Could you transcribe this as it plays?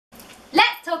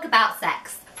about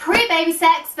sex. Pre-baby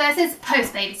sex versus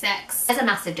post-baby sex. There's a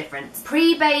massive difference.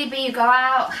 Pre-baby, you go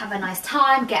out, have a nice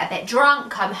time, get a bit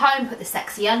drunk, come home, put the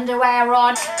sexy underwear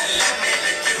on.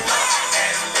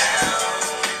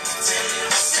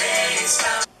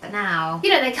 But now, you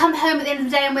know, they come home at the end of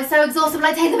the day and we're so exhausted, we're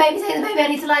like, take the baby, I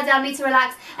need to lie down, I need to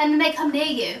relax, and then they come near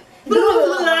you.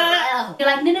 You're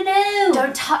like, no, no, no.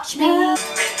 Don't touch me.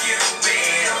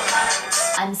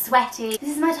 I'm sweaty. This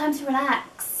is my time to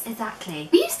relax. Exactly.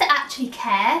 We used to actually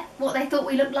care what they thought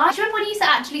we looked like. Do you remember when you used to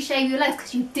actually shave your legs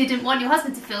because you didn't want your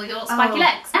husband to feel your spiky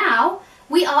legs? Now,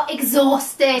 we are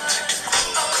exhausted.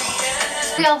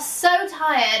 We are so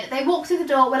tired. They walk through the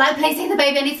door, we're like, please take the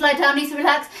baby, I need to lie down, I need to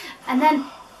relax. And then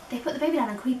they put the baby down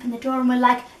and creep in the door and we're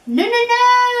like, no, no,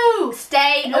 no!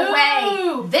 Stay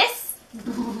away. This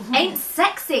ain't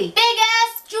sexy. Big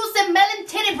ass, juicy melon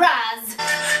titty bras.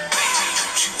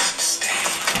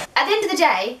 At the end of the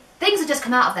day, things have just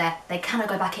come out of there. They cannot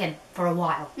go back in for a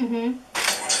while. And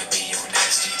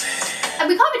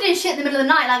we can't be doing shit in the middle of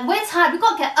the night. Like, we're tired, we've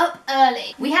got to get up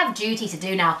early. We have duties to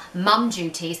do now. Mum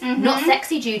duties, not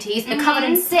sexy duties. They're covered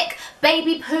in sick,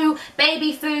 baby poo,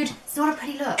 baby food. It's not a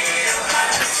pretty look.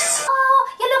 Oh,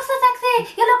 you look so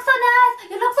sexy. You look so nice.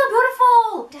 You look so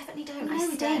beautiful. Definitely don't. No, I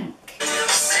we stink.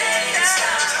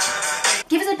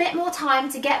 Give us a bit more time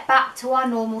to get back to our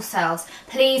normal selves.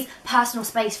 Please, personal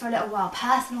space for a little while.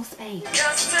 Personal space.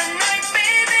 Just tonight,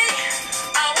 baby.